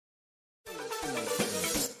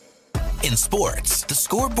In sports, the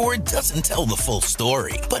scoreboard doesn't tell the full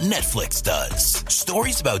story, but Netflix does.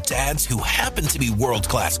 Stories about dads who happen to be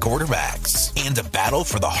world-class quarterbacks and a battle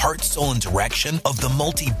for the heart, soul, and direction of the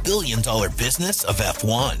multi-billion-dollar business of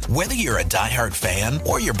F1. Whether you're a diehard fan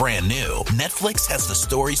or you're brand new, Netflix has the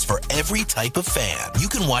stories for every type of fan. You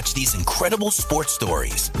can watch these incredible sports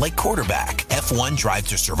stories like Quarterback, F1 Drive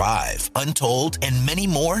to Survive, Untold, and many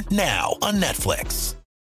more now on Netflix.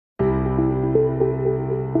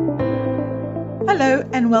 Hello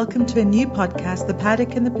and welcome to a new podcast, The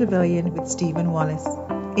Paddock and the Pavilion with Stephen Wallace.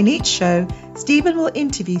 In each show, Stephen will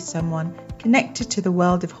interview someone connected to the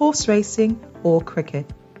world of horse racing or cricket.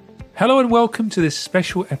 Hello and welcome to this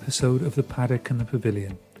special episode of The Paddock and the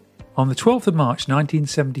Pavilion. On the 12th of March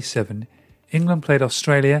 1977, England played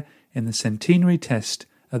Australia in the Centenary Test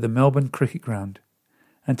at the Melbourne Cricket Ground.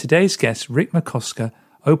 And today's guest, Rick McCosker,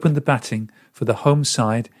 opened the batting for the home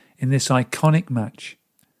side in this iconic match.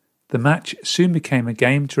 The match soon became a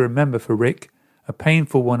game to remember for Rick, a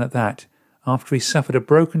painful one at that, after he suffered a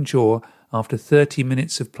broken jaw after 30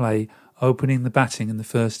 minutes of play opening the batting in the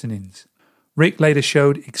first innings. Rick later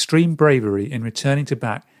showed extreme bravery in returning to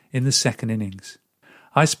bat in the second innings.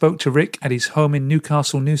 I spoke to Rick at his home in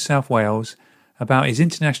Newcastle, New South Wales, about his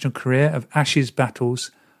international career of Ashes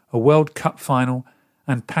battles, a World Cup final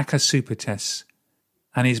and Packer SuperTests,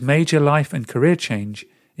 and his major life and career change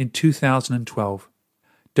in 2012.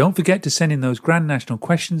 Don't forget to send in those Grand National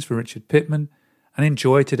questions for Richard Pittman and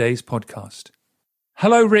enjoy today's podcast.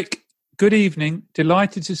 Hello, Rick. Good evening.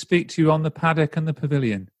 Delighted to speak to you on the Paddock and the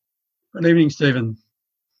Pavilion. Good evening, Stephen.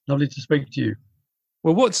 Lovely to speak to you.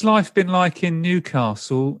 Well, what's life been like in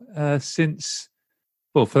Newcastle for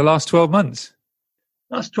the last 12 months?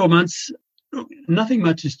 Last 12 months, nothing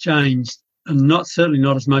much has changed, and certainly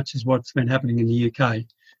not as much as what's been happening in the UK.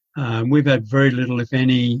 We've had very little, if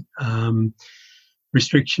any,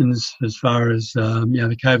 restrictions as far as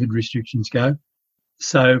the COVID restrictions go.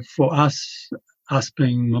 So for us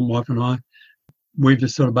being my wife and I, we've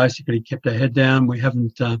just sort of basically kept our head down. We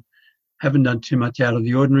haven't done too much out of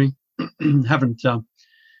the ordinary. haven't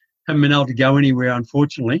been able to go anywhere,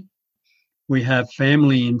 unfortunately. We have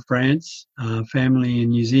family in France, family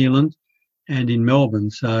in New Zealand, and in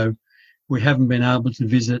Melbourne. So we haven't been able to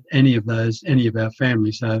visit any of our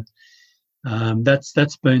family. So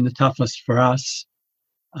that's been the toughest for us.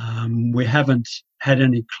 We haven't had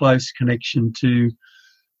any close connection to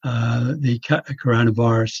the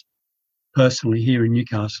coronavirus personally here in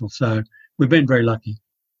Newcastle, so we've been very lucky.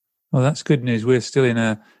 Well, that's good news. We're still in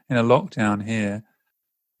a lockdown here.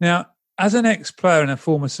 Now, as an ex-player and a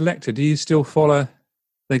former selector, do you still follow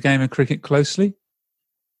the game of cricket closely?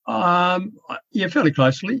 Yeah, fairly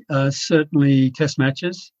closely. Certainly Test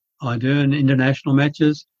matches I do, and international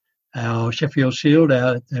matches. Our Sheffield Shield,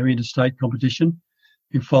 our interstate competition.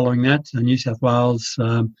 Been following that. New South Wales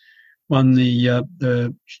won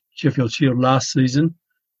the Sheffield Shield last season,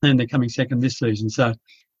 and they're coming second this season. So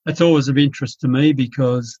that's always of interest to me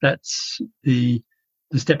because that's the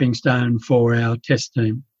stepping stone for our Test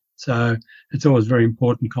team. So it's always very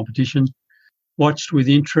important competition. Watched with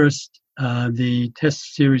interest the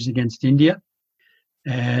Test series against India,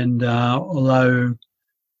 and although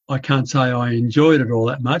I can't say I enjoyed it all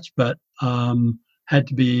that much, but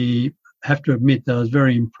have to admit that I was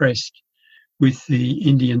very impressed with the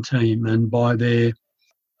Indian team and by the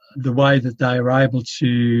way that they were able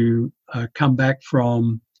to come back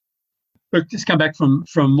from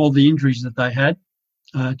all the injuries that they had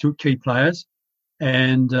to key players,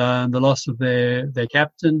 and the loss of their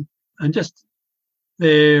captain, and just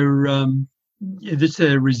their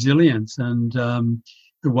resilience and the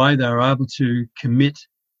way they were able to commit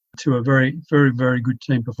to a very, very, very good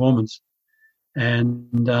team performance.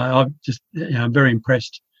 And I'm just, very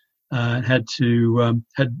impressed. We have to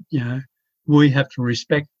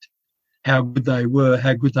respect how good they were,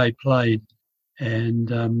 how good they played, and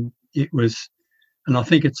I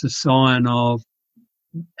think it's a sign of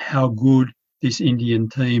how good this Indian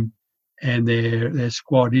team and their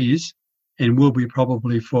squad is, and will be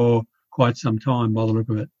probably for quite some time by the look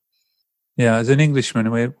of it. Yeah, as an Englishman,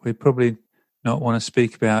 we probably not want to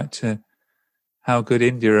speak about how good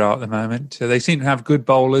India are at the moment. They seem to have good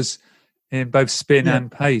bowlers in both spin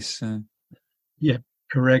and pace. Yeah,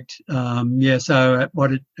 correct. So at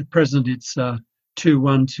present it's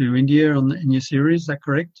 2-1 to India in your series. Is that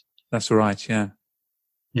correct? That's right, yeah.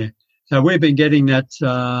 Yeah. So we've been getting that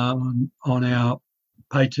on our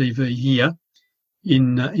pay TV here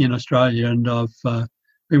in Australia, and I've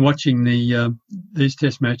been watching these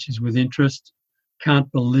Test matches with interest.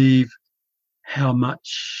 Can't believe how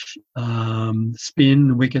much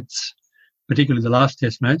spin, wickets, particularly the last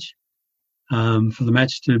Test match, for the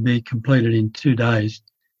match to be completed in 2 days.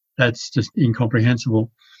 That's just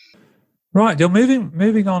incomprehensible. Right, Dale,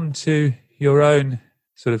 moving on to your own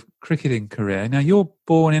sort of cricketing career. Now, you're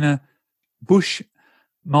born in a bush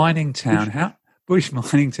mining town.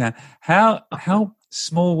 How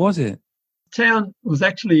small was it? Town was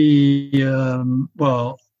actually, it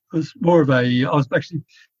was more of I was actually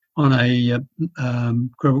on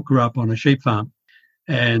grew up on a sheep farm.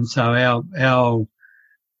 And so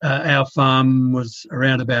our farm was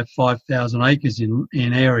around about 5,000 acres in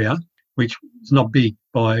area, which is not big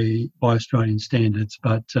by Australian standards,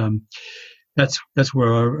 but that's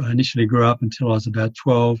where I initially grew up until I was about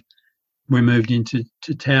 12. We moved into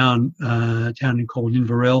town called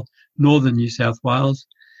Inverell, northern New South Wales,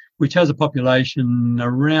 which has a population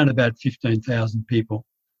around about 15,000 people.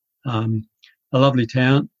 A lovely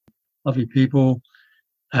town, lovely people,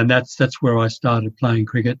 and that's where I started playing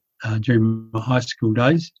cricket during my high school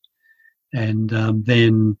days, and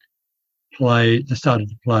then started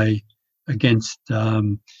to play against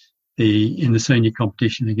in the senior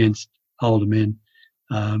competition against older men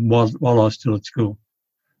while I was still at school.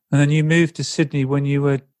 And then you moved to Sydney when you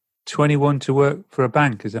were 21 to work for a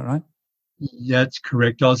bank, is that right? That's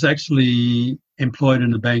correct. I was actually employed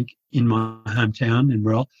in a bank in my hometown in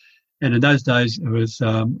Inverell, and in those days it was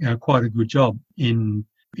quite a good job in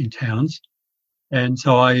towns. And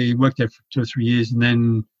so I worked there for 2 or 3 years, and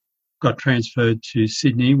then got transferred to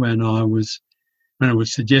Sydney when it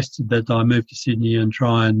was suggested that I move to Sydney and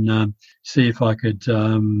try and see if I could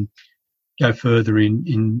go further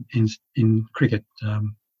in cricket.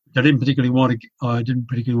 I didn't particularly want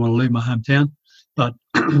to leave my hometown, but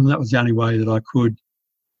that was the only way that I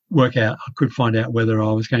could find out whether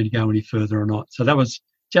I was going to go any further or not. So that was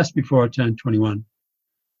just before I turned 21.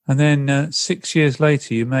 And then 6 years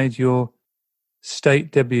later, you made your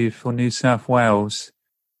state debut for New South Wales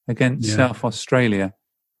against South Australia.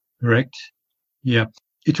 Correct. Yeah.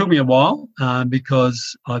 It took me a while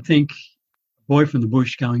because I think a boy from the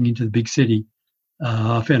bush going into the big city,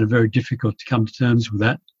 I found it very difficult to come to terms with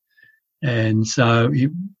that. And so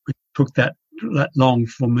it took that long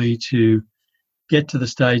for me to get to the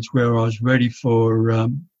stage where I was ready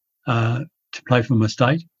to play for my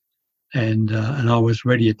state, and I was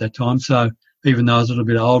ready at that time. So even though I was a little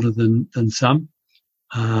bit older than some,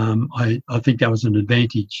 I think that was an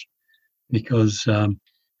advantage because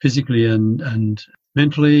physically and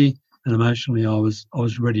mentally and emotionally I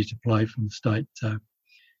was ready to play for the state. So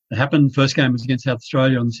it happened. First game was against South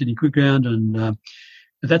Australia on the Sydney Cricket Ground, and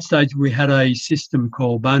at that stage we had a system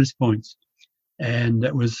called bonus points, and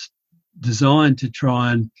it was designed to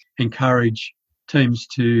try and encourage teams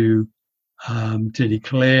to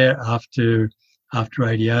declare after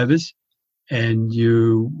 80 overs, and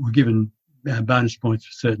you were given bonus points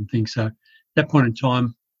for certain things. So at that point in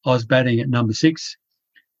time, I was batting at number 6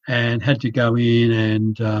 and had to go in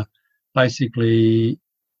and basically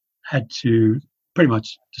had to pretty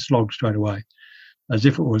much just log straight away, as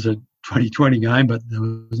if it was a 2020 game, but there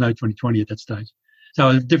was no 2020 at that stage. So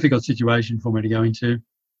it was a difficult situation for me to go into.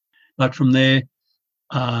 But from there,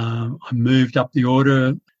 I moved up the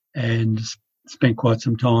order and spent quite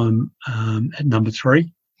some time at number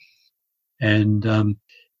 3. And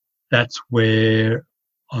that's where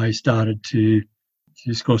I started to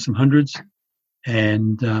score some hundreds.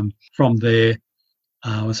 And from there,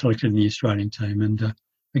 I was selected in the Australian team. And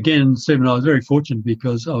again, Stephen, I was very fortunate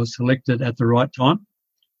because I was selected at the right time.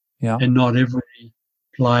 Yeah. And not every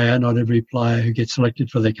player who gets selected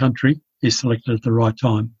for their country is selected at the right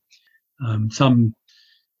time. Some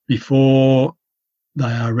before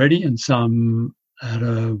they are ready, and some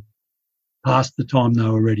past the time they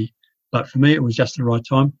were ready. But for me, it was just the right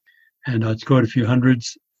time, and I'd scored a few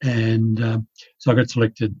hundreds, and so I got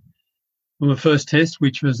selected on the first test,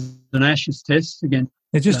 which was an Ashes test again.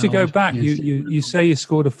 Just to go back, you say you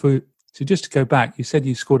scored a few. So just to go back, you said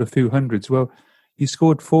you scored a few hundreds. Well, you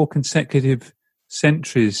scored 4 consecutive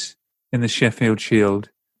centuries in the Sheffield Shield,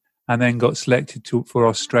 and then got selected for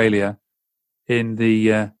Australia in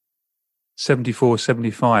the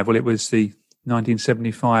 74-75. Well, it was the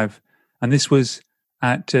 1975, and this was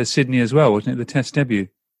at Sydney as well, wasn't it? The Test debut.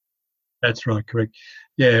 That's right, correct.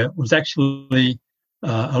 Yeah, it was actually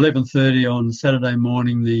 11:30 on Saturday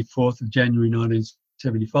morning, the 4th of January,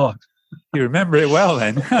 1975. You remember it well,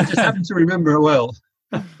 then. I just happen to remember it well.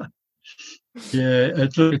 Yeah,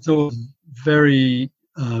 it's all very,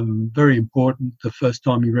 very important the first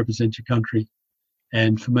time you represent your country.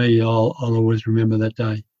 And for me, I'll always remember that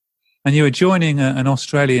day. And you were joining an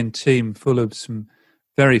Australian team full of some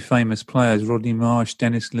very famous players: Rodney Marsh,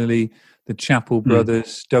 Dennis Lilly, the Chappell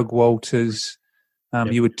brothers, Doug Walters.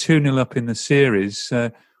 You were 2-0 up in the series.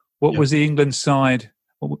 What was the England side?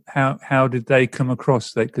 How did they come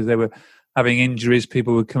across that? Because they were having injuries,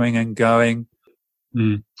 people were coming and going.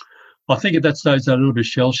 I think at that stage they were a little bit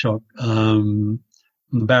shell shocked from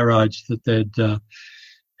the barrage that they'd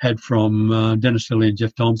had from Dennis Lilly and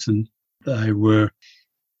Jeff Thompson. They were.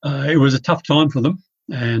 It was a tough time for them,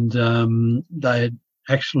 and they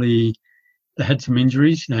had some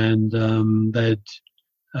injuries, and they'd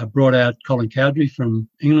brought out Colin Cowdrey from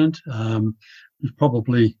England. Was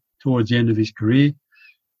probably towards the end of his career,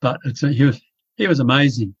 but he was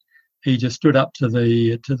amazing. He just stood up to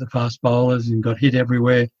the fast bowlers and got hit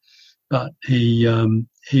everywhere. But he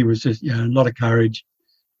was just a lot of courage,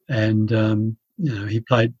 and he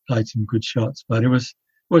played some good shots. But it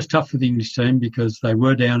was tough for the English team because they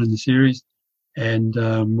were down in the series, and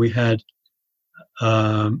we had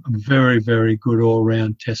a very, very good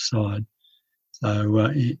all-round Test side. So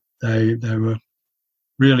they were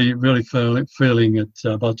really, really feeling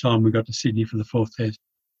it by the time we got to Sydney for the fourth Test.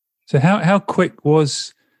 So how quick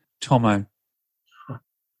was Tomo?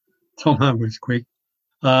 Tomo was quick,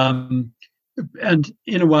 and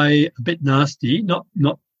in a way a bit nasty. Not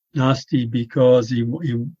nasty because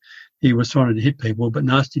he was trying to hit people, but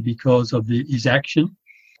nasty because of his action,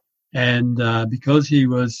 and because he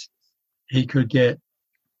could get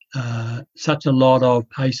such a lot of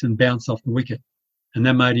pace and bounce off the wicket, and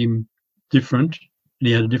that made him different, and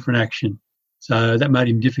he had a different action. So that made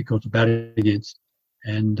him difficult to bat against.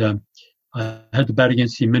 And I had to bat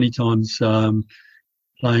against him many times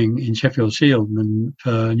playing in Sheffield Shield and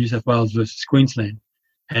for New South Wales versus Queensland,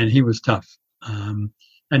 and he was tough. And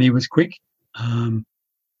he was quick.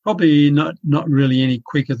 Probably not really any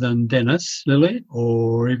quicker than Dennis Lilly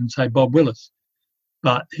or even, say, Bob Willis.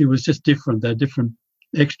 But he was just different. That different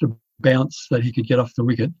extra bounce that he could get off the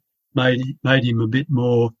wicket made him a bit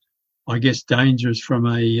more, I guess, dangerous from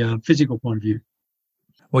a physical point of view.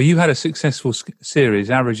 Well, you had a successful series,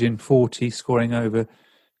 averaging 40, scoring over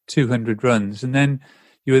 200 runs. And then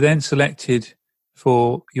you were then selected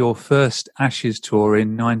for your first Ashes tour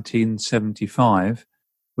in 1975,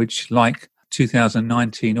 which, like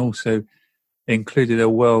 2019, also included a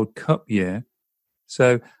World Cup year.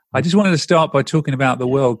 So I just wanted to start by talking about the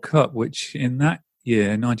World Cup, which in that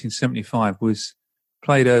year, 1975, was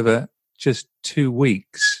played over just 2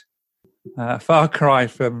 weeks. Far cry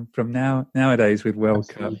from nowadays with World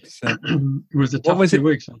Cups. It was a tough 2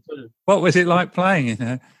 weeks. What was it like playing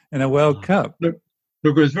in a World Cup? Look,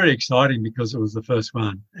 it was very exciting because it was the first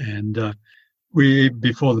one, and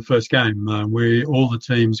before the first game, all the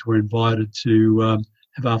teams were invited to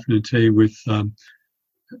have afternoon tea with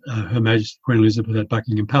Her Majesty Queen Elizabeth at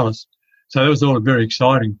Buckingham Palace. So that was all very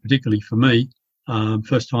exciting, particularly for me.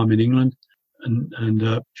 First time in England. And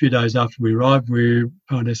a few days after we arrived, we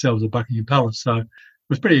found ourselves at Buckingham Palace. So it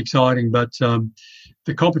was pretty exciting, but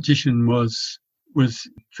the competition was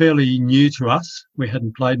fairly new to us. We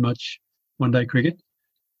hadn't played much one-day cricket.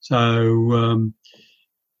 So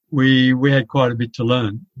we had quite a bit to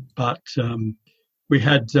learn. But we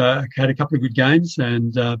had a couple of good games,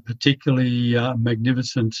 and particularly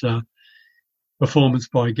magnificent performance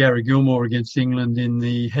by Gary Gilmore against England in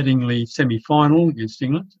the Headingley semi-final against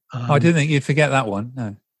England. I didn't think you'd forget that one,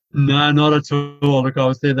 no. No, not at all. Look, I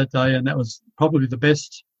was there that day, and that was probably the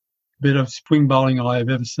best bit of swing bowling I have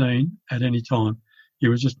ever seen at any time. It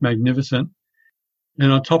was just magnificent.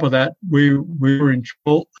 And on top of that, we were in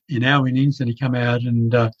trouble in our innings, and he came out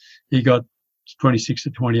and he got 26 to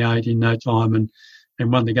 28 in no time and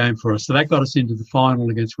won the game for us. So that got us into the final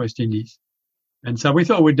against West Indies. And so we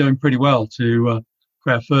thought we were doing pretty well for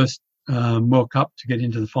our first World Cup to get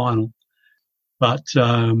into the final. But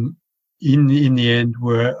in the end,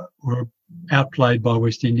 we're outplayed by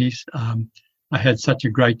West Indies. I had such a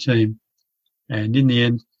great team. And in the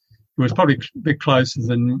end, it was probably a bit closer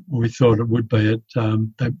than we thought it would be.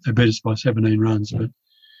 They beat us by 17 runs, but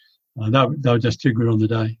they were just too good on the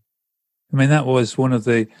day. I mean, that was one of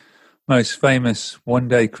the most famous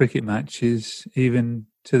one-day cricket matches, even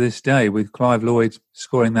to this day, with Clive Lloyd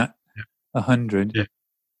scoring that 100,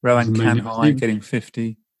 Rohan Kanhai getting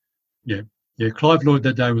 50. Yeah, Clive Lloyd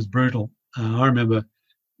that day was brutal. I remember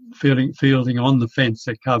fielding on the fence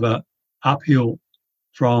at cover uphill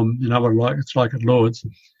from, it's like at Lord's,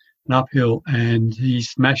 an uphill, and he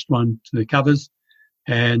smashed one to the covers,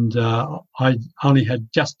 and I only had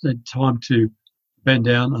just the time to bend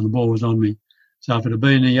down and the ball was on me. So if it had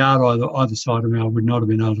been a yard either side of me, I would not have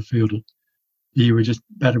been able to field it. He was just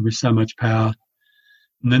battered with so much power.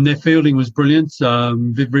 And then their fielding was brilliant.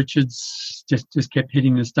 Viv Richards just kept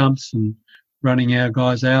hitting the stumps and running our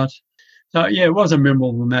guys out. So, yeah, it was a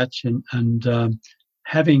memorable match. And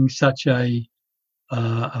having such a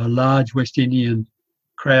large West Indian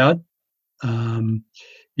crowd.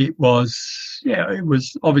 It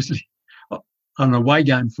was obviously an away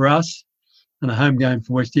game for us and a home game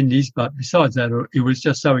for West Indies. But besides that, it was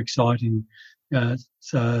just so exciting.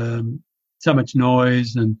 So much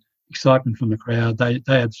noise and excitement from the crowd. They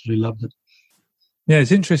absolutely loved it. Yeah,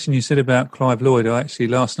 it's interesting you said about Clive Lloyd. I actually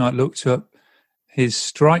last night looked up his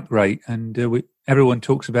strike rate, and everyone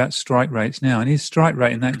talks about strike rates now, and his strike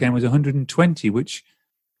rate in that game was 120, which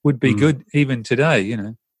would be good even today, you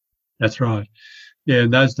know. That's right. Yeah,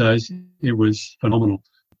 in those days it was phenomenal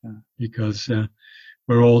because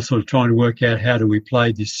we're all sort of trying to work out how do we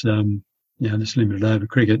play this, this limited over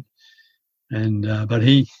cricket, and but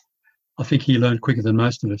I think he learned quicker than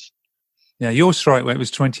most of us. Yeah, your strike rate was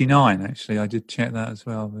 29. Actually, I did check that as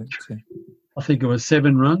well. But, I think it was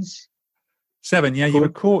 7 runs. 7, yeah. You were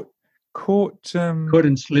caught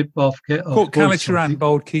and slip off. Caught Calichuran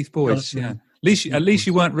bowled Keith Boyce. Yeah, at least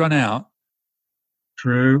you weren't run out.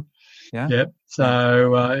 True. Yeah. Yep.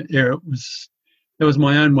 So it was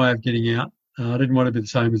my own way of getting out. I didn't want to be the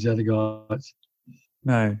same as the other guys.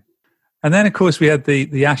 No. And then, of course, we had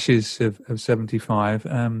the Ashes of 75,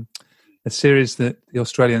 a series that the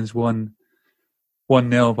Australians won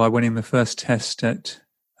 1-0 by winning the first test at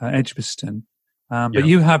Edgbaston. But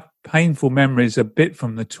you have painful memories a bit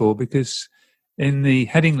from the tour because in the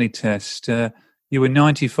Headingley test, you were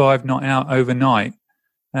 95 not out overnight,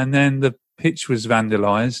 and then the pitch was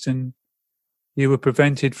vandalised and you were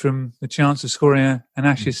prevented from the chance of scoring an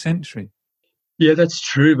Ashes century. Yeah, that's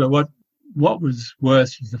true. But what was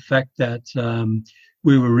worse was the fact that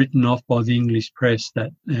we were written off by the English press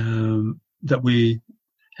that we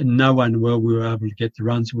had no one in the world we were able to get the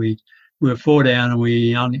runs. We were 4 down and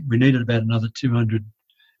we needed about another 200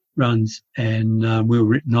 runs, and we were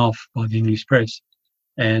written off by the English press.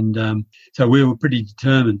 And so we were pretty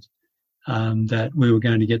determined that we were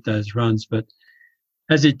going to get those runs. But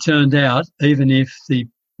as it turned out, even if the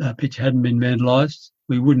pitch hadn't been vandalised,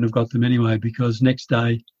 we wouldn't have got them anyway because next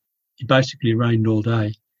day it basically rained all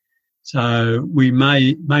day. So we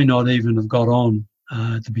may not even have got on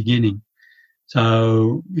at the beginning.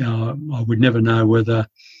 So I would never know whether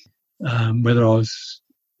that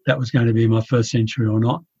was going to be my first century or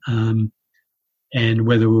not, and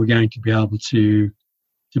whether we were going to be able to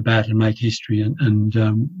bat and make history and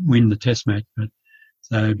win the Test match. But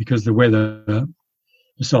so because the weather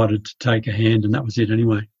decided to take a hand, and that was it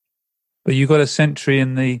anyway. But you got a century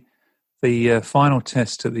in the final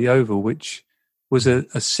test at the Oval, which was a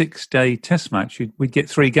 6-day Test match. We'd get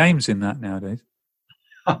 3 games in that nowadays.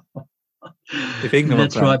 If England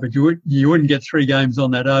That's right, but you wouldn't get 3 games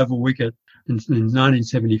on that Oval wicket in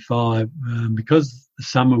 1975 because the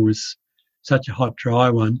summer was such a hot,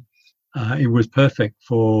 dry one. It was perfect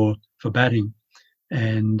for batting,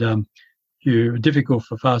 and you were difficult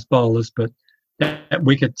for fast bowlers. But that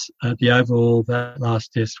wicket at the Oval, that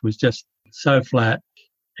last Test, was just so flat,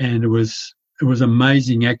 and it was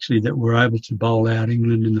amazing actually that we were able to bowl out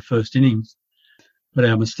England in the first innings. But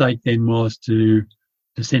our mistake then was to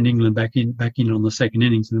send England back in on the second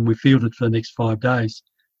innings, and then we fielded for the next 5 days.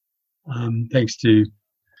 Thanks to,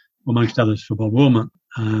 amongst others, for Bob Woolmer.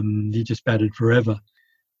 He just batted forever,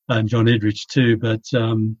 and John Edrich too. But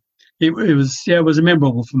it was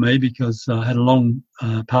memorable for me because I had a long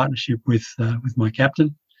partnership with my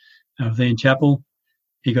captain, Ian Chappell.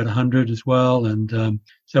 He got 100 as well, and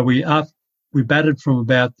so we batted from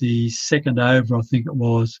about the second over, I think it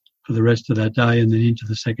was, for the rest of that day, and then into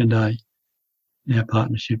the second day in our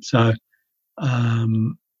partnership. So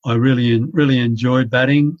I really enjoyed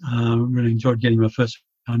batting. Really enjoyed getting my first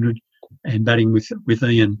 100 and batting with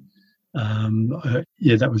Ian.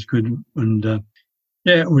 That was good, and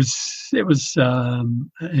it was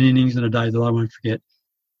an innings and a day that I won't forget.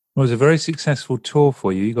 It was a very successful tour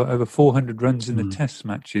for you. You got over 400 runs in the Test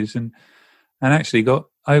matches, and actually got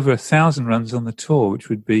over 1,000 runs on the tour, which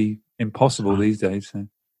would be impossible these days. So.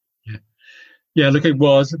 Yeah, look, it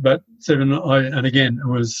was, but and again, it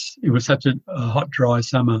was such a hot, dry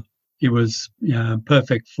summer. It was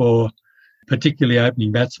perfect for particularly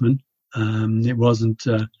opening batsmen. It wasn't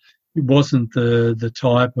the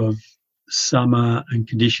type of summer and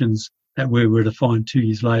conditions that we were to find 2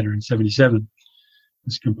 years later in '77.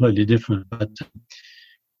 It's completely different. But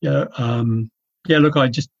look, I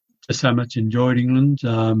just so much enjoyed England.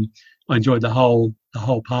 I enjoyed the whole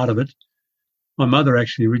part of it. My mother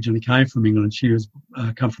actually originally came from England. She was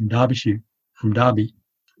come from Derbyshire, from Derby,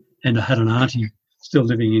 and I had an auntie still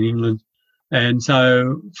living in England. And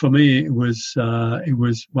so for me, it was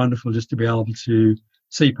wonderful just to be able to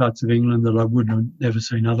see parts of England that I would have never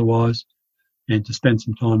seen otherwise, and to spend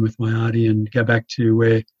some time with my auntie and go back to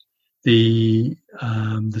where the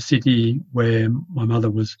city where my mother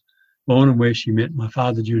was born and where she met my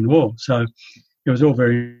father during the war. So it was all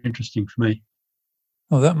very interesting for me.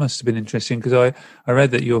 Oh, that must have been interesting, because I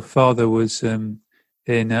read that your father was in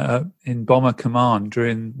Bomber Command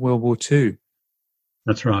during World War II.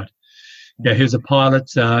 That's right. Yeah, he was a pilot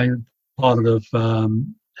of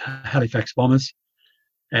Halifax bombers,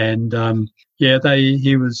 and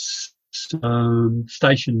he was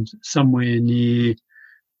stationed somewhere near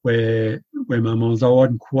where my mum was. I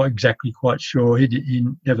wasn't quite sure. He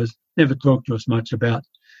never talked to us much about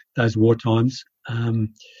those war times.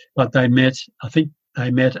 But they met. I think they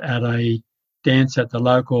met at a dance at the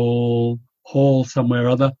local hall somewhere or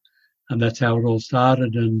other, and that's how it all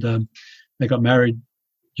started. And they got married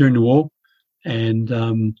during the war, and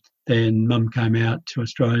then Mum came out to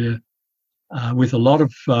Australia with a lot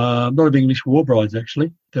of English war brides.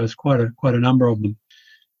 Actually, there was quite a number of them,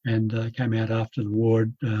 and came out after the war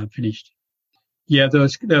finished. Yeah, there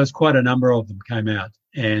was quite a number of them came out,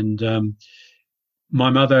 and my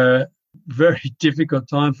mother, very difficult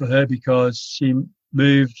time for her, because she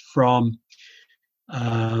moved from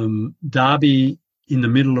Derby in the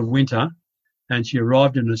middle of winter, and she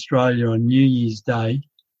arrived in Australia on New Year's Day,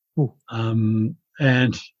 and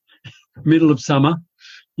middle of summer,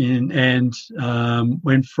 and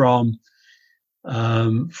went from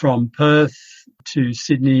Perth to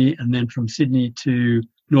Sydney, and then from Sydney to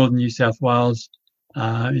northern New South Wales,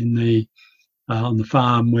 on the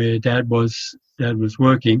farm where Dad was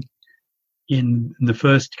working, in the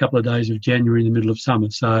first couple of days of January in the middle of summer.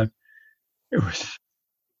 So it was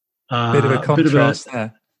A bit of a contrast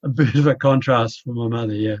there. A bit of a contrast for my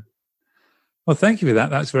mother, yeah. Well, thank you for that.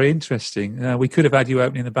 That's very interesting. We could have had you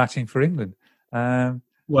opening the batting for England.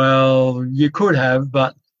 Well, you could have,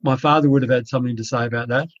 but my father would have had something to say about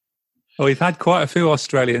that. Well, we've had quite a few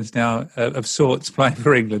Australians now of sorts playing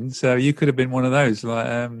for England, so you could have been one of those.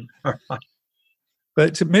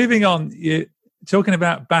 But moving on, talking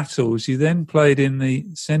about battles, you then played in the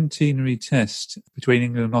Centenary Test between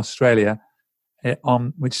England and Australia,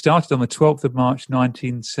 which started on the 12th of March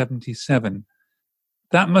 1977.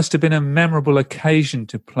 That must have been a memorable occasion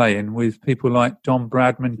to play in, with people like Don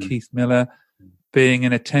Bradman, Keith Miller being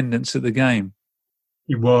in attendance at the game.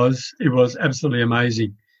 It was absolutely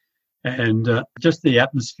amazing, and just the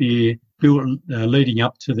atmosphere built leading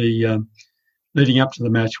up to the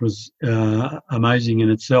match was amazing in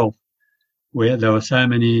itself. Where there were so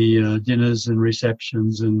many dinners and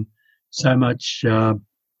receptions, and so much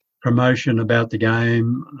promotion about the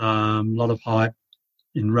game, a lot of hype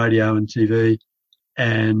in radio and TV,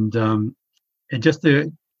 and just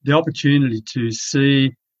the opportunity to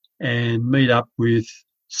see and meet up with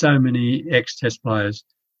so many ex-Test players,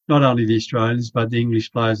 not only the Australians but the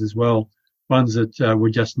English players as well, ones that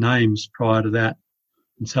were just names prior to that.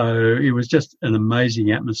 And so it was just an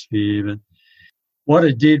amazing atmosphere. And what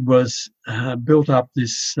it did was built up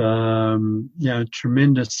this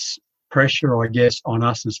tremendous pressure, I guess, on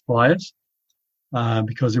us as players,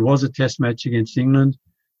 because it was a Test match against England,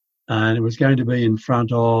 and it was going to be in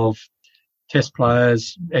front of Test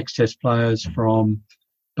players, ex-Test players from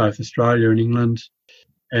both Australia and England.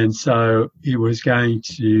 And so it was going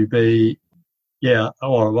to be,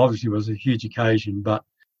 obviously it was a huge occasion, but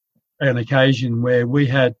an occasion where we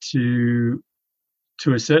had to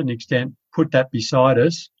a certain extent, put that behind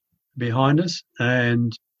us,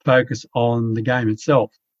 and focus on the game itself.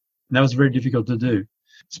 And that was very difficult to do,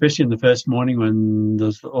 especially in the first morning when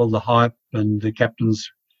there's all the hype and the captains,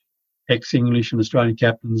 ex-English and Australian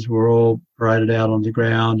captains, were all paraded out on the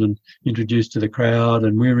ground and introduced to the crowd,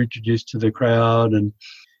 and we were introduced to the crowd, and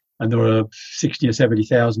there were 60 or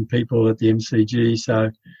 70,000 people at the MCG. So,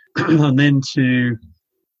 and then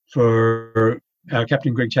for our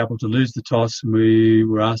captain Greg Chappell to lose the toss, and we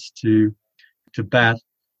were asked to bat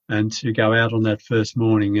and to go out on that first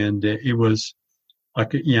morning, and it was,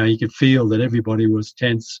 you could feel that everybody was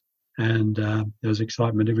tense, and there was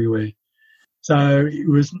excitement everywhere. So it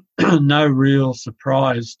was no real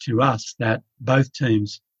surprise to us that both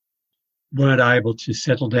teams weren't able to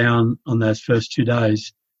settle down on those first 2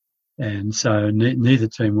 days, and so neither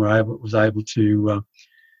team was able to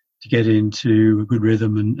get into a good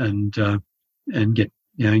rhythm and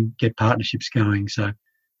get partnerships going. So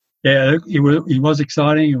yeah, it was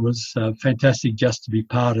exciting. It was fantastic just to be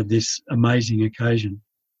part of this amazing occasion.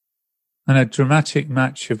 And a dramatic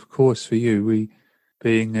match, of course, for you.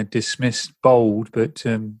 Being dismissed bowled, but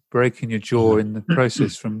breaking your jaw in the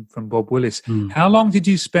process from Bob Willis. How long did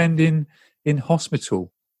you spend in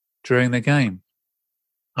hospital during the game?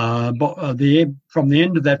 From the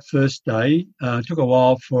end of that first day, it took a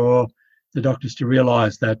while for the doctors to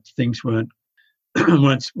realise that things weren't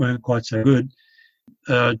weren't quite so good.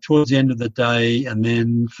 Towards the end of the day, and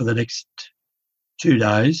then for the next 2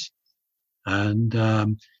 days, and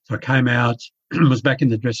so I came out, was back in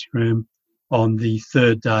the dressing room on the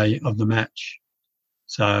third day of the match.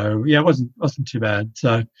 So yeah, it wasn't too bad.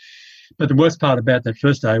 So, but the worst part about that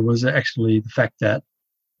first day was actually the fact that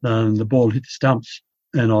the ball hit the stumps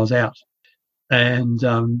and I was out, and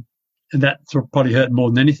that sort of probably hurt more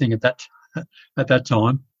than anything at that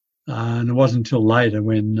time. And it wasn't until later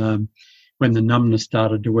when the numbness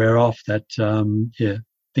started to wear off that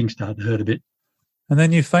things started to hurt a bit. And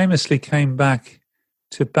then you famously came back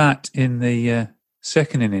to bat in the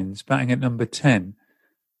second innings, batting at number 10.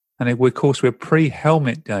 And of course, we're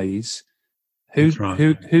pre-helmet days.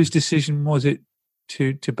 Whose decision was it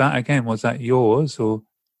to bat again? Was that yours or?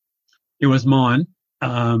 It was mine.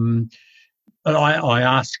 I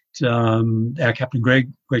asked our captain,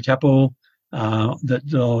 Greg Chappell, that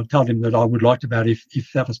I told him that I would like to bat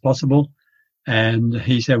if that was possible. And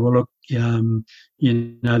he said, well, look, you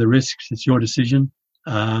know the risks, it's your decision.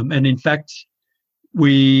 And in fact,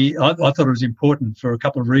 I thought it was important for a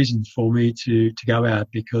couple of reasons for me to go out,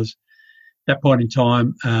 because at that point in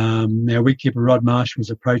time, our wicketkeeper Rod Marsh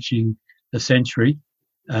was approaching the century.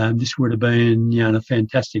 This would have been, a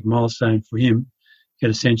fantastic milestone for him,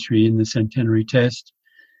 get a century in the Centenary Test,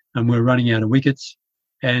 and we're running out of wickets.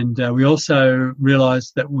 And we also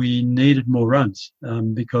realised that we needed more runs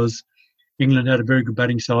because England had a very good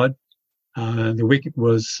batting side. The wicket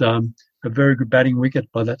was a very good batting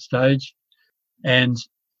wicket by that stage. And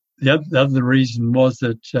the other reason was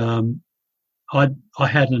that I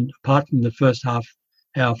hadn't, apart from the first half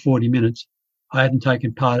hour, 40 minutes, I hadn't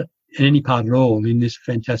taken any part at all in this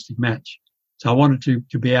fantastic match. So I wanted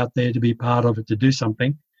to be out there, to be part of it, to do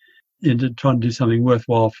something, and to try and do something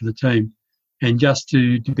worthwhile for the team. And just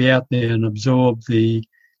to be out there and absorb the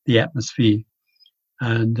atmosphere.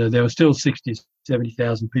 And there were still 60,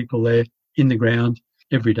 70,000 people there in the ground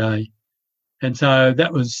every day. And so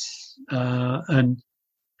that was, and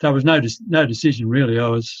there was no decision really. I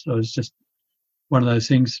was just one of those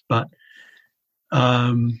things. But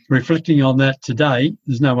reflecting on that today,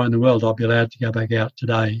 there's no way in the world I'll be allowed to go back out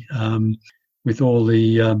today with all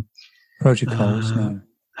the protocols.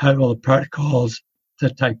 All the protocols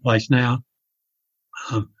that take place now.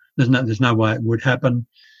 There's no way it would happen.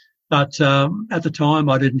 But at the time,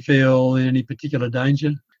 I didn't feel in any particular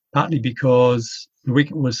danger, partly because the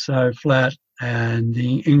wicket was so flat and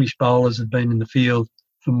the English bowlers had been in the field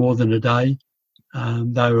for more than a day.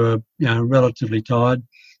 They were, relatively tired.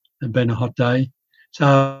 It had been a hot day. So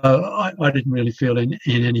I didn't really feel in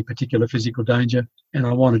any particular physical danger, and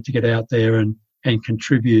I wanted to get out there and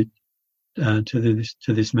contribute to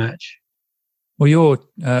this match. Well, your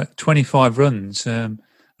 25 runs and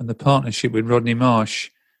the partnership with Rodney Marsh,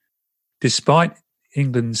 despite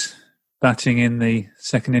England's batting in the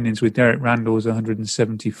second innings with Derek Randall's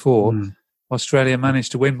 174, Australia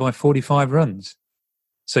managed to win by 45 runs.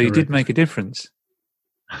 So you did make a difference.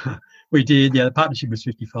 We did, yeah. The partnership was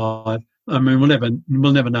 55. I mean,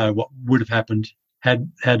 we'll never know what would have happened had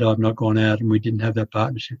I not gone out and we didn't have that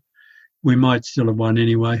partnership. We might still have won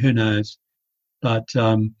anyway. Who knows? But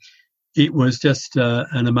it was just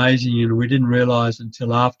an amazing, we didn't realise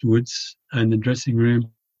until afterwards in the dressing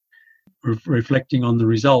room, reflecting on the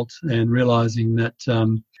result and realising that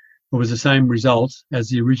it was the same result as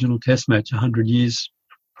the original Test match 100 years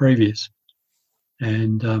previous.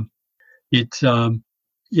 And it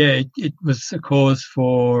was a cause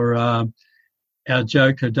for our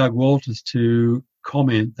joker Doug Walters to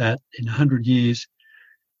comment that in 100 years,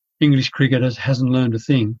 English cricket hasn't learned a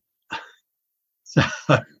thing. So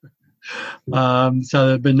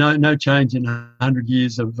there's been no change in 100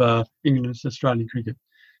 years of England and Australian cricket.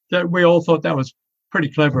 We all thought that was pretty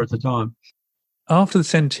clever at the time. After the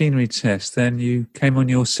Centenary Test, then you came on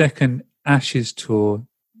your second Ashes tour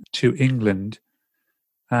to England,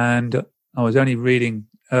 and I was only reading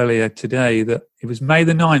earlier today that it was May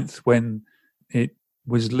the 9th when it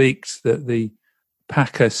was leaked that the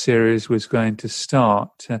Packer series was going to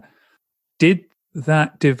start. Did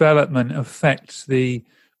that development affect the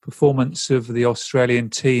performance of the Australian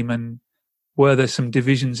team, and were there some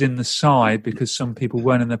divisions in the side because some people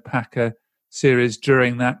weren't in the Packer series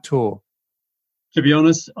during that tour? To be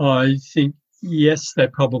honest, I think, yes, there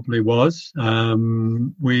probably was.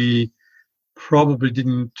 We probably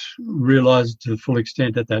didn't realise it to the full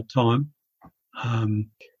extent at that time.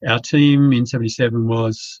 Our team in 77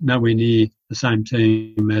 was nowhere near the same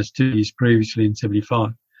team as 2 years previously in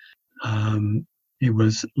 75. It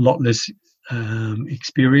was a lot less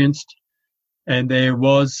experienced, and there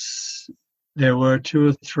was there were 2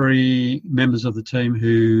 or 3 members of the team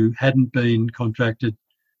who hadn't been contracted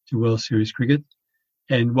to World Series cricket.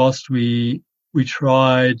 And whilst we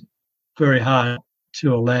tried very hard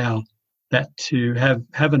to allow that to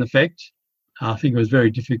have an effect, I think it was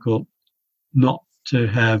very difficult not to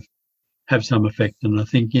have some effect. And I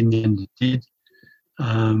think in the end it did.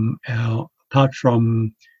 Apart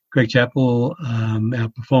from Greg Chappell, our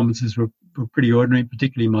performances were pretty ordinary,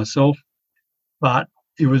 particularly myself. But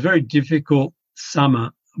it was very difficult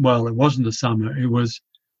summer. Well, it wasn't a summer. It was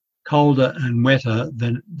colder and wetter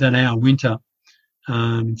than our winter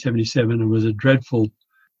in 77. It was a dreadful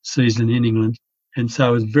season in England. And so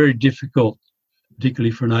it was very difficult,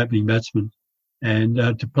 particularly for an opening batsman, and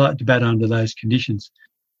to bat under those conditions.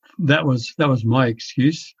 That was my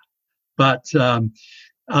excuse. But the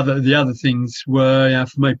other things were,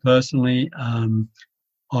 for me personally,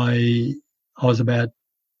 I was about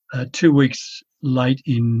 2 weeks late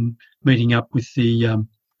in meeting up with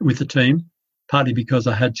the team, partly because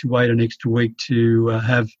I had to wait an extra week to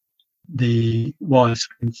have the wire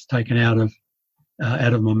screens taken out of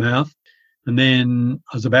my mouth, and then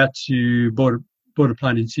I was about to board a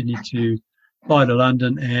plane in Sydney to fly to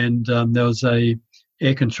London, and there was a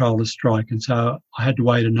air controller strike, and so I had to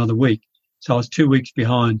wait another week. So I was 2 weeks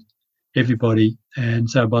behind everybody, and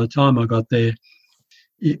so by the time I got there,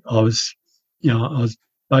 I was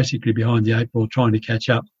basically behind the 8 ball, trying to catch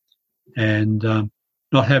up, and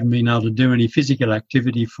not having been able to do any physical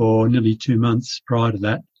activity for nearly 2 months prior to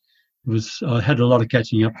that. I had a lot of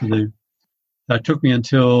catching up to do. So it took me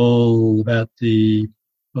until about the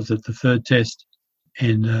third test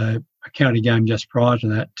and a county game just prior to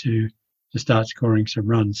that to start scoring some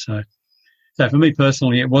runs. So for me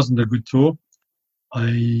personally, it wasn't a good tour.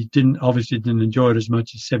 I obviously didn't enjoy it as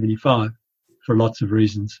much as 75 for lots of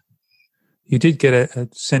reasons. You did get a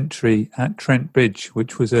century at Trent Bridge,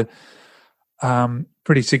 which was a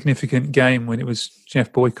pretty significant game when it was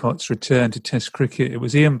Jeff Boycott's return to Test cricket. It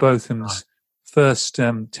was Ian Botham's first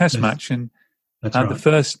Test match, and right.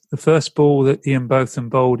 the first ball that Ian Botham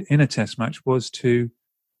bowled in a Test match was to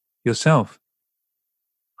yourself.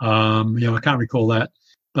 I can't recall that,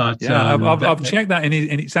 but I've checked that, and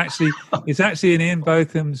it's actually in Ian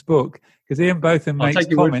Botham's book, because Ian Botham makes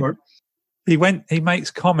comment. He makes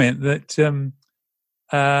comment that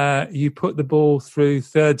you put the ball through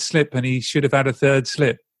third slip, and he should have had a third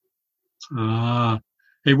slip.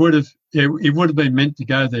 It would have been meant to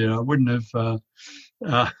go there. I wouldn't have.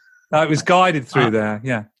 It was guided through there.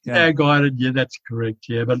 Yeah, guided. Yeah, that's correct.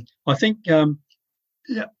 Yeah, but I think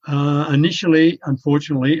initially,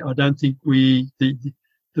 unfortunately, I don't think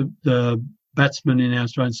the batsmen in our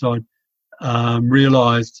Australian side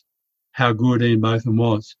realised how good Ian Botham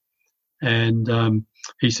was, and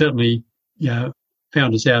he certainly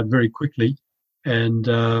found us out very quickly, and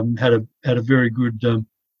had a very good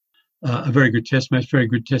Test match, very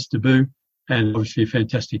good Test debut, and obviously a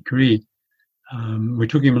fantastic career. We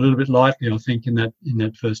took him a little bit lightly, I think, in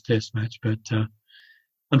that first Test match, but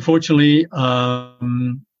unfortunately,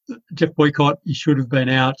 Jeff Boycott, he should have been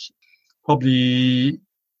out probably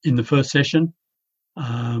in the first session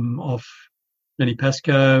off Lenny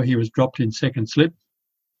Pascoe. He was dropped in second slip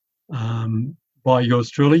by yours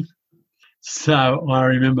truly. So I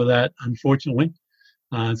remember that, unfortunately.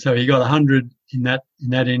 So he got 100 in that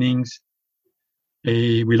innings.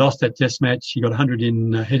 We lost that Test match. He got 100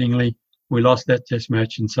 in Headingley. We lost that Test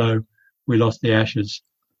match, and so we lost the Ashes.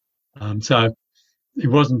 So it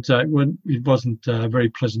wasn't a very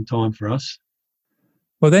pleasant time for us.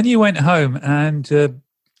 Well, then you went home, and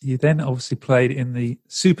you then obviously played in the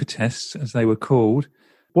SuperTests, as they were called.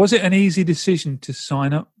 Was it an easy decision to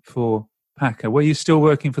sign up for Packer? Were you still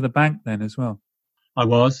working for the bank then as well? I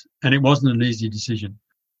was, and it wasn't an easy decision.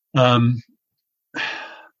 I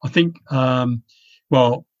think,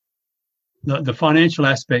 the financial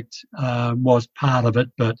aspect was part of it,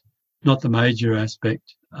 but not the major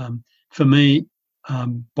aspect. For me,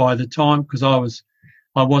 by the time, because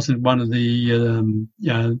I wasn't one of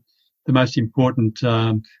the most important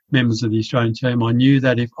members of the Australian team. I knew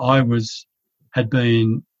that if I had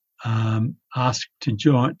been asked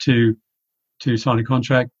to sign a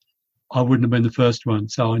contract, I wouldn't have been the first one.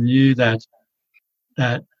 So I knew that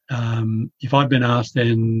if I'd been asked,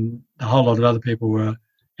 then a whole lot of other people were,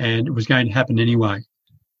 and it was going to happen anyway.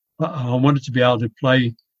 I wanted to be able to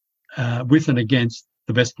play with and against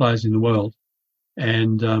the best players in the world,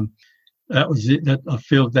 and that was it. That I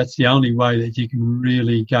feel that's the only way that you can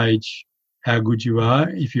really gauge how good you are,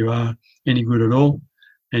 if you are any good at all.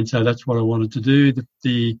 And so that's what I wanted to do.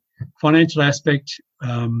 The financial aspect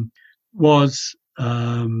was,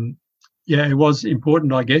 it was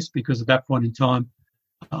important, I guess, because at that point in time,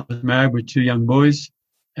 I was married with 2 young boys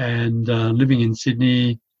and living in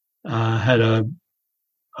Sydney, had a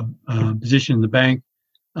position in the bank,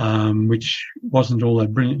 which wasn't all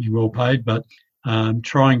that brilliantly well paid, but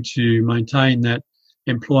trying to maintain that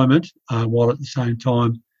employment while at the same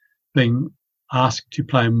time being asked to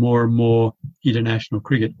play more and more international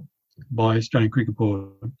cricket by Australian Cricket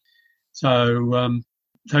Board. So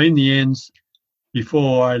in the end,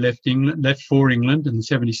 before I left for England in the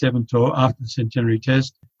 '77 tour after the Centenary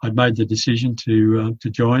Test, I'd made the decision to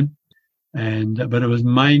join, but it was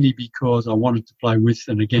mainly because I wanted to play with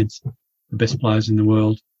and against the best players in the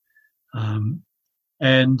world. Look,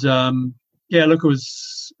 it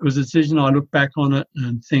was a decision. I look back on it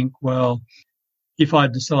and think, well, if I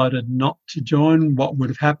decided not to join, what would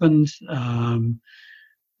have happened?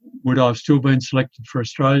 Would I have still been selected for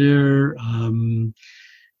Australia?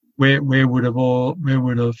 Where would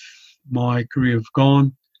have my career have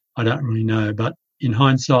gone? I don't really know. But in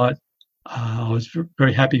hindsight, I was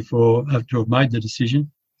very happy to have made the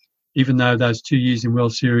decision, even though those 2 years in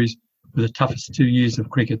World Series were the toughest 2 years of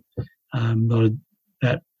cricket that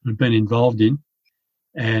I'd been involved in.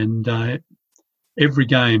 And every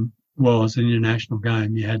game was an international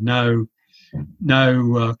game. You had no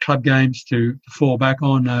club games to fall back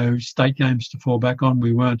on, no state games to fall back on.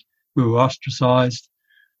 We were ostracised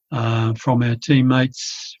from our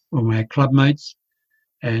teammates, from our club mates,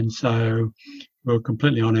 and so we were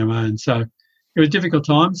completely on our own. So it was difficult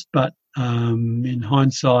times, but in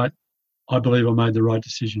hindsight, I believe I made the right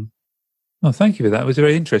decision. Well, thank you for that. It was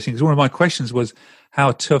very interesting because one of my questions was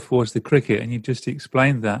how tough was the cricket, and you just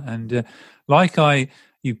explained that. And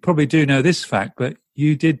you probably do know this fact, but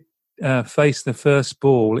you did face the first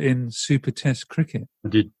ball in Super Test cricket. I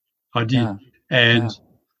did. Yeah. And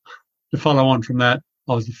to follow on from that,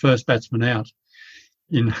 I was the first batsman out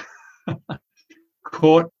in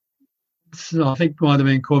court. I think it might have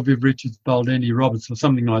been called Viv Richards bowled Andy Roberts or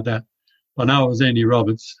something like that. I know it was Andy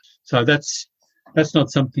Roberts. So that's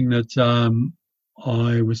not something that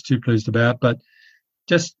I was too pleased about. But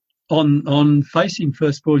just on facing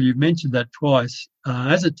first ball, you've mentioned that twice.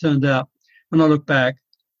 As it turned out, when I look back,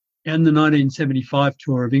 in the 1975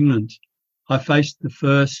 tour of England, I faced the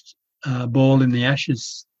first ball in the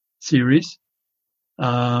Ashes series,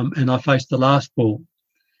 and I faced the last ball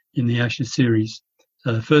in the Ashes series.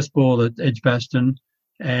 So the first ball at Edgbaston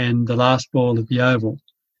and the last ball at the Oval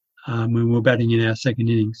when we were batting in our second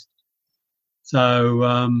innings.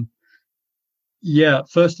 So,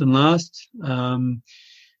 first and last. I'm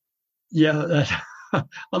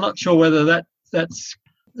not sure whether that's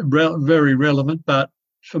very relevant, but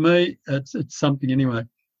for me, it's something anyway.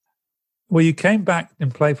 Well, you came back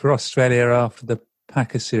and played for Australia after the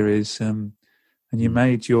Packer series, and you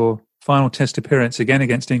made your final Test appearance again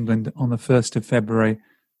against England on the 1st of February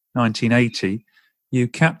 1980. You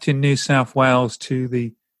captained New South Wales to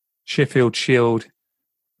the Sheffield Shield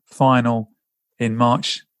final in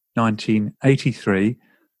March 1983.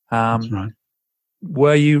 That's right.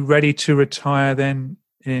 Were you ready to retire then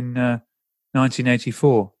in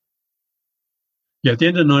 1984? Yeah, at the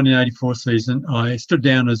end of the 1984 season, I stood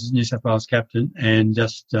down as New South Wales captain and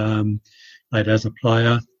just played as a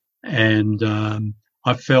player. And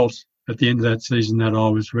I felt at the end of that season that I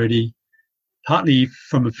was ready. Partly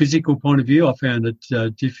from a physical point of view, I found it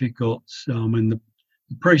difficult in the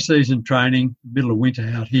pre-season training, middle of winter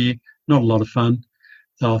out here, not a lot of fun.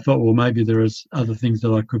 So I thought, well, maybe there is other things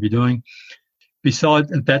that I could be doing.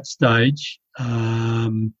 Besides, at that stage, I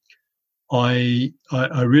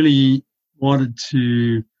really wanted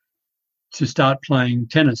to start playing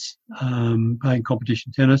tennis, playing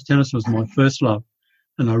competition tennis. Tennis was my first love,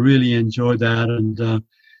 and I really enjoyed that. And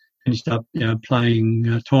finished up,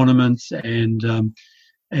 playing tournaments and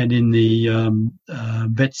in the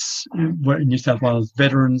vets, New South Wales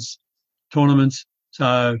veterans tournaments.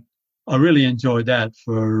 So I really enjoyed that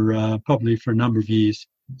for probably for a number of years.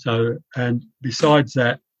 So, and besides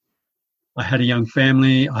that, I had a young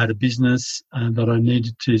family, I had a business that I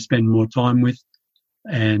needed to spend more time with,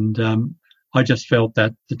 and I just felt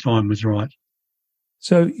that the time was right.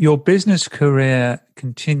 So your business career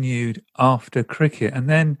continued after cricket, and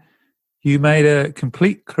then you made a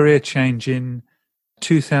complete career change in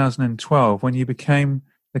 2012 when you became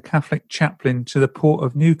the Catholic chaplain to the Port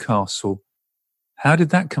of Newcastle. How did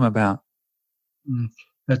that come about?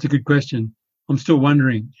 That's a good question. I'm still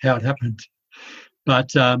wondering how it happened. But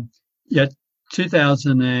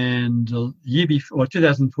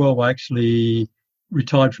 2012, I actually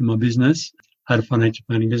retired from my business, had a financial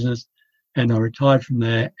planning business, and I retired from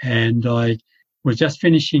there. And I was just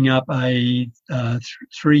finishing up a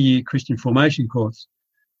 3-year Christian formation course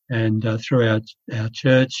and through our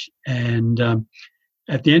church. And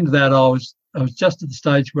at the end of that, I was just at the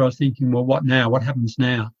stage where I was thinking, well, what now? What happens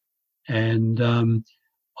now? And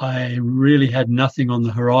I really had nothing on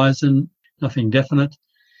the horizon, nothing definite.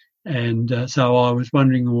 And so I was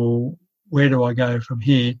wondering, well, where do I go from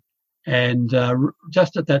here? And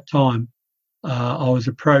just at that time, I was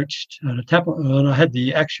approached and I had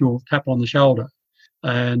the actual tap on the shoulder.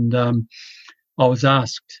 And I was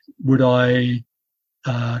asked, would I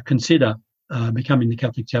consider becoming the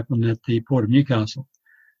Catholic chaplain at the Port of Newcastle?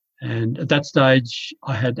 And at that stage,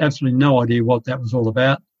 I had absolutely no idea what that was all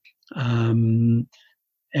about. And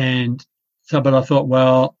so, but I thought,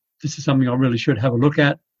 well, this is something I really should have a look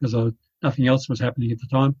at because nothing else was happening at the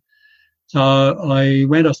time. So I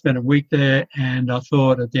spent a week there, and I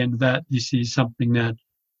thought at the end of that, this is something that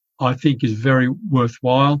I think is very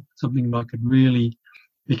worthwhile, something I could really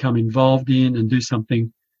become involved in and do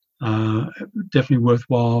something definitely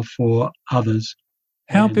worthwhile for others.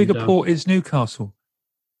 How big a port is Newcastle?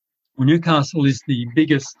 Well, Newcastle is the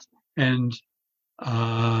biggest and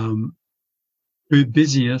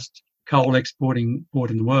busiest coal exporting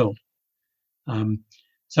port in the world.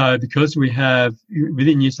 So because we have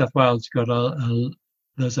within New South Wales,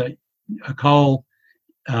 there's a coal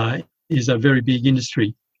is a very big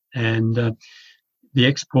industry, and the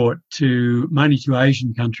export mainly to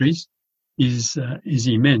Asian countries is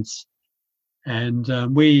immense, and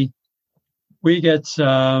we get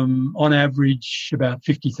on average about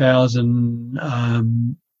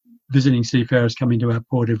 50,000 visiting seafarers come into our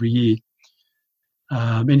port every year,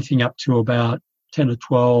 anything up to about 10 or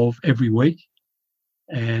 12 every week.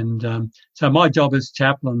 And so my job as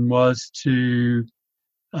chaplain was to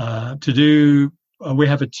do. We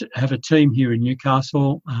have a team here in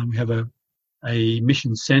Newcastle. We have a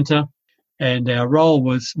mission centre, and my role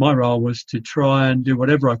was to try and do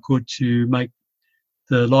whatever I could to make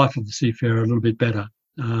the life of the seafarer a little bit better.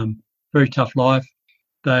 Very tough life.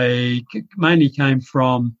 They mainly come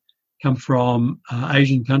from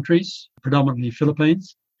Asian countries, predominantly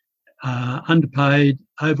Philippines. Underpaid,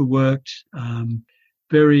 overworked,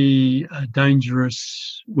 very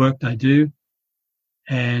dangerous work they do,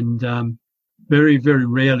 and very, very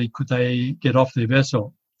rarely could they get off their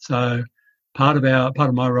vessel. So part of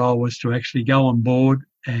my role was to actually go on board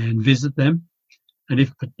and visit them, and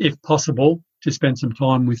if possible, to spend some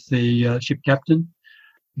time with the ship captain,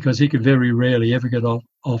 because he could very rarely ever get off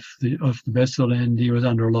the vessel, and he was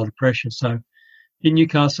under a lot of pressure. So in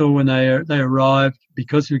Newcastle, when they arrived,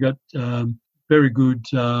 because we got very good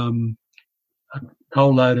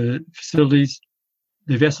coal loader facilities,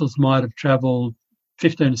 the vessels might have travelled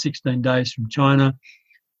 15 to 16 days from China,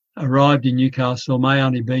 arrived in Newcastle, may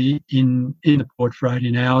only be in the port for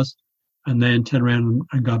 18 hours, and then turn around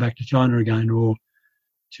and go back to China again, or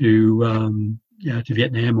to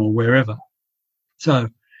Vietnam or wherever. So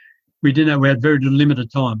we had very limited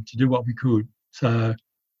time to do what we could. So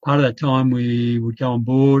part of that time we would go on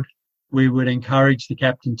board. We would encourage the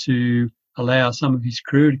captain to allow some of his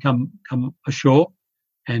crew to come ashore,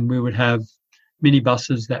 and we would have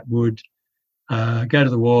minibuses that would go to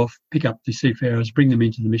the wharf, pick up the seafarers, bring them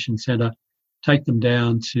into the mission centre, take them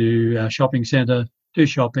down to our shopping centre, do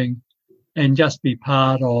shopping, and just be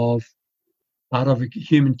part of a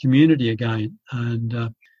human community again. And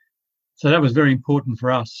so that was very important for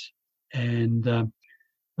us. And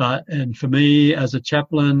for me as a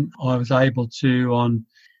chaplain, I was able to,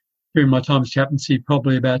 during my time as chaplaincy,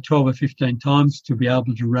 probably about 12 or 15 times, to be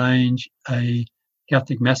able to arrange a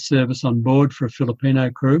Catholic Mass service on board for a Filipino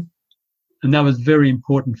crew. And that was very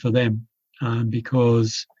important for them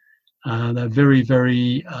because they're very,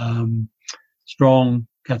 very strong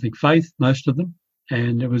Catholic faith, most of them.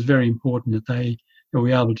 And it was very important that they were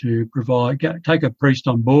able to take a priest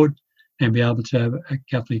on board and be able to have a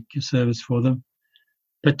Catholic service for them,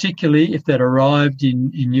 particularly if they'd arrived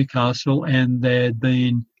in Newcastle and there had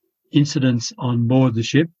been incidents on board the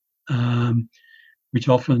ship, which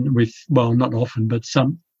not often,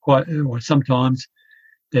 but sometimes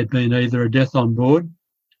there'd been either a death on board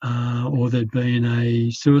or there'd been a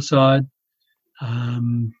suicide.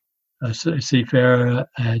 A seafarer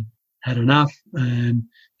had enough and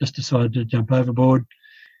just decided to jump overboard.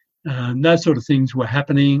 Those sort of things were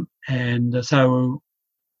happening, and so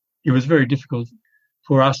it was very difficult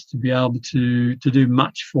for us to be able to do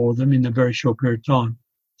much for them in a very short period of time.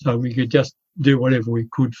 So we could just do whatever we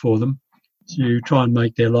could for them to try and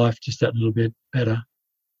make their life just that little bit better.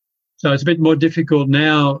 So it's a bit more difficult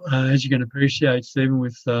now, as you can appreciate, Stephen,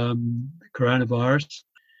 with coronavirus.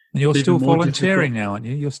 And you're still volunteering now, aren't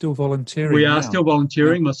you? You're still volunteering. We are still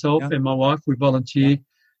volunteering, myself and my wife. We volunteer.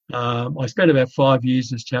 I spent about 5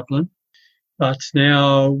 years as chaplain, but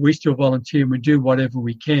now we still volunteer and we do whatever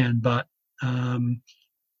we can. But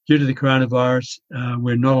due to the coronavirus,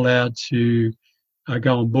 we're not allowed to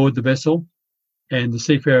go on board the vessel, and the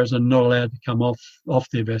seafarers are not allowed to come off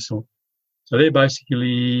their vessel. So they're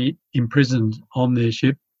basically imprisoned on their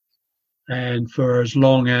ship, and for as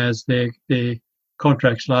long as their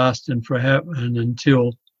contracts last, and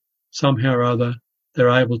until somehow or other they're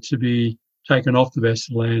able to be taken off the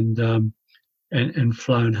vessel and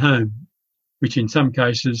flown home, which in some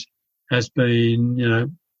cases has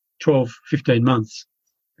been 12, 15 months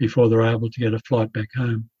before they're able to get a flight back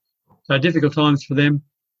home. So difficult times for them,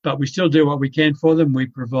 but we still do what we can for them. We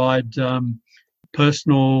provide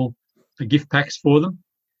personal gift packs for them,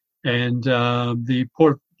 and the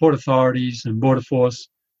port authorities and border force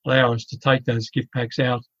allow us to take those gift packs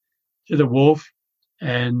out to the wharf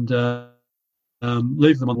and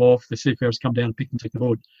leave them on the wharf. The seafarers come down and pick them, take them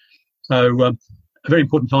aboard. So a very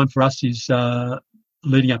important time for us is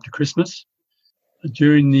leading up to Christmas.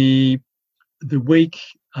 During the week,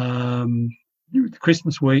 the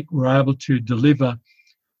Christmas week, we're able to deliver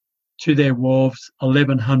to their wharves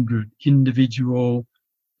 1,100 individual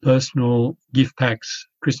personal gift packs,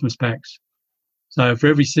 Christmas packs. So for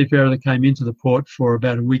every seafarer that came into the port for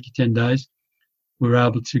about a week or 10 days, we were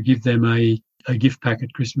able to give them a gift pack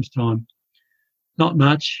at Christmas time. Not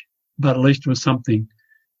much, but at least it was something,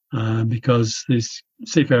 because these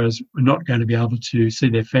seafarers were not going to be able to see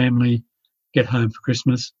their family, get home for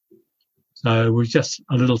Christmas. So it was just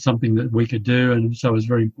a little something that we could do, and so it was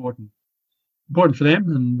very important. Important for them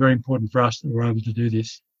and very important for us that we're able to do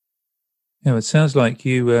this. Yeah, it sounds like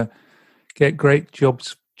you get great job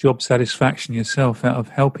satisfaction yourself out of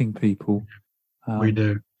helping people. We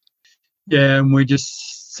do. Yeah, and we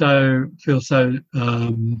just feel so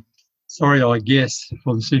sorry, I guess,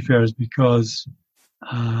 for the seafarers, because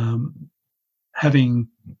having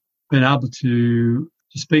been able to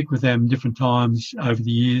speak with them different times over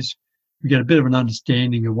the years, we get a bit of an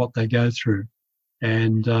understanding of what they go through.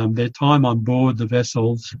 And their time on board the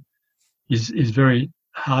vessels is very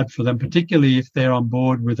hard for them, particularly if they're on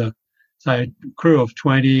board with a crew of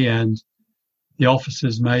 20 and the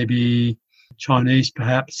officers may be Chinese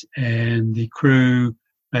perhaps, and the crew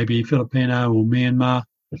may be Filipino or Myanmar.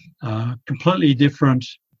 Completely different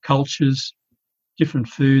cultures, different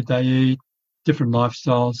food they eat, different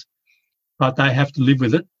lifestyles, but they have to live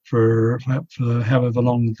with it for however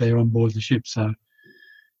long they're on board the ship. So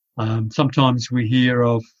sometimes we hear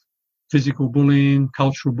of physical bullying,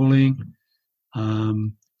 cultural bullying.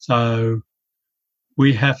 So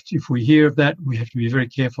we have to, if we hear of that, we have to be very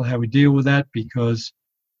careful how we deal with that, because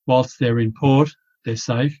whilst they're in port, they're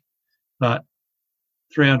safe, but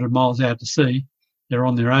 300 miles out to sea, they're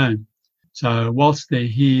on their own. So whilst they're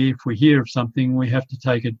here, if we hear of something, we have to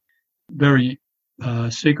take it very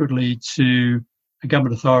secretly to a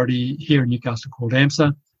government authority here in Newcastle called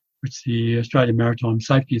AMSA, which is the Australian Maritime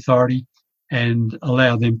Safety Authority, and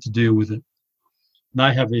allow them to deal with it.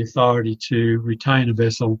 They have the authority to retain a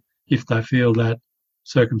vessel if they feel that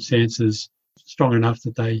circumstances strong enough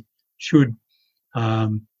that they should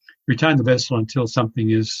retain the vessel until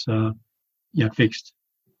something is fixed.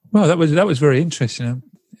 Well, that was very interesting.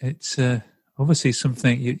 It's obviously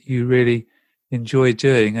something you really enjoy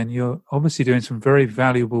doing, and you're obviously doing some very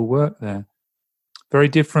valuable work there. Very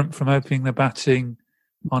different from opening the batting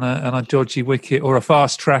on a dodgy wicket or a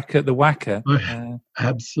fast track at the Wacker.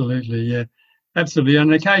 Absolutely, yeah. Absolutely,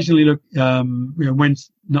 and occasionally, look,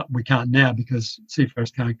 we can't now because seafarers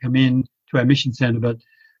can't come in to our mission centre, but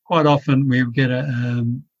quite often we would get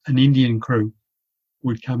an Indian crew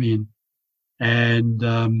would come in,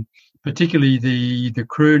 and particularly the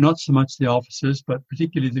crew, not so much the officers, but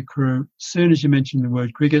particularly the crew. As soon as you mention the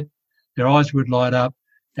word cricket, their eyes would light up,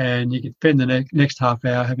 and you could spend the next half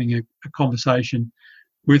hour having a conversation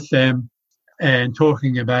with them and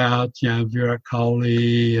talking about Virat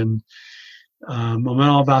Kohli and.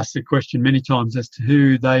 I've asked the question many times as to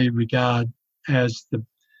who they regard as the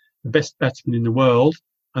best batsman in the world,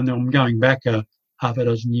 and I'm going back half a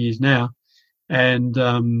dozen years now, and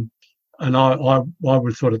I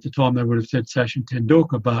would have thought at the time they would have said Sachin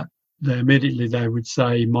Tendulkar, but immediately they would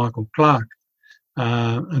say Michael Clarke,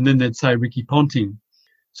 and then they'd say Ricky Ponting.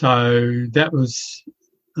 So that was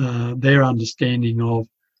their understanding of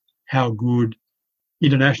how good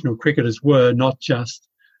international cricketers were, not just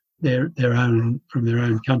their own from their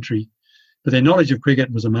own country, but their knowledge of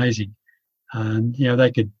cricket was amazing. And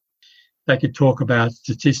they could talk about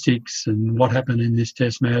statistics and what happened in this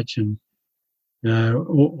Test match, and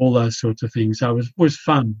all those sorts of things. So it was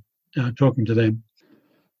fun talking to them.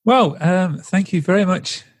 Well, thank you very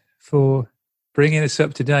much for bringing us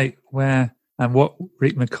up to date where and what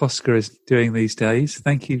Rick McCosker is doing these days.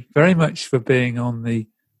 Thank you very much for being on the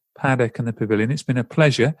Paddock and the Pavilion. It's been a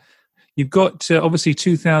pleasure. You've got obviously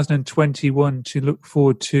 2021 to look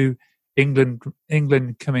forward to.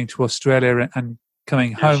 England coming to Australia and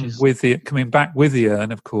coming back with the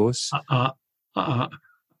urn, of course.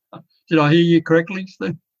 Did I hear you correctly,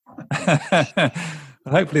 Steve?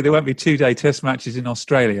 Hopefully there won't be 2-day test matches in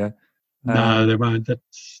Australia. No, there won't.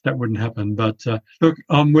 That wouldn't happen. But look,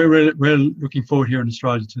 we're looking forward here in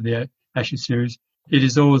Australia to the Ashes series. It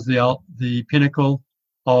is always the pinnacle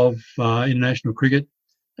of international cricket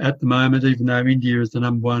at the moment, even though India is the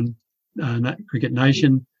number one cricket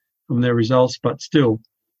nation from their results, but still,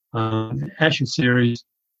 Ashes series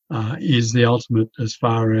is the ultimate as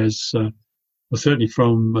far as, well, certainly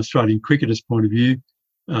from Australian cricketers' point of view,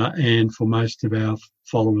 and for most of our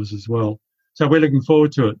followers as well. So we're looking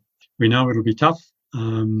forward to it. We know it'll be tough.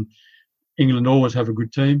 England always have a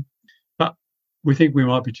good team, but we think we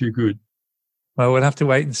might be too good. Well, we'll have to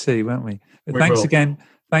wait and see, won't we? But thanks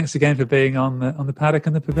again for being on the Paddock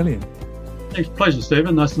and the Pavilion. It's a pleasure,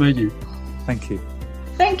 Stephen. Nice to meet you. Thank you.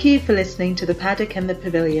 Thank you for listening to The Paddock and the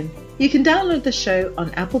Pavilion. You can download the show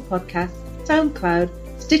on Apple Podcasts, SoundCloud,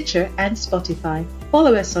 Stitcher and Spotify.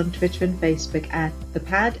 Follow us on Twitter and Facebook at The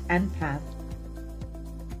Pad and Pav.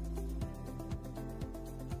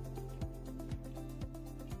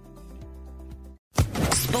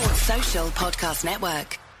 Sports Social Podcast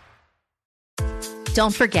Network.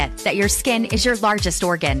 Don't forget that your skin is your largest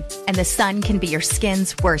organ, and the sun can be your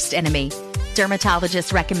skin's worst enemy.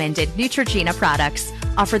 Dermatologist recommended Neutrogena products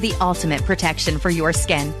offer the ultimate protection for your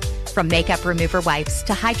skin. From makeup remover wipes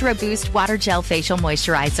to Hydro Boost Water Gel Facial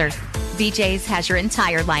Moisturizer, BJ's has your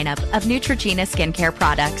entire lineup of Neutrogena skincare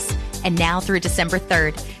products. And now through December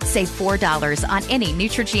 3rd, save $4 on any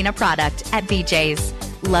Neutrogena product at BJ's.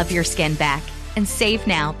 Love your skin back and save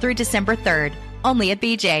now through December 3rd, only at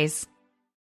BJ's.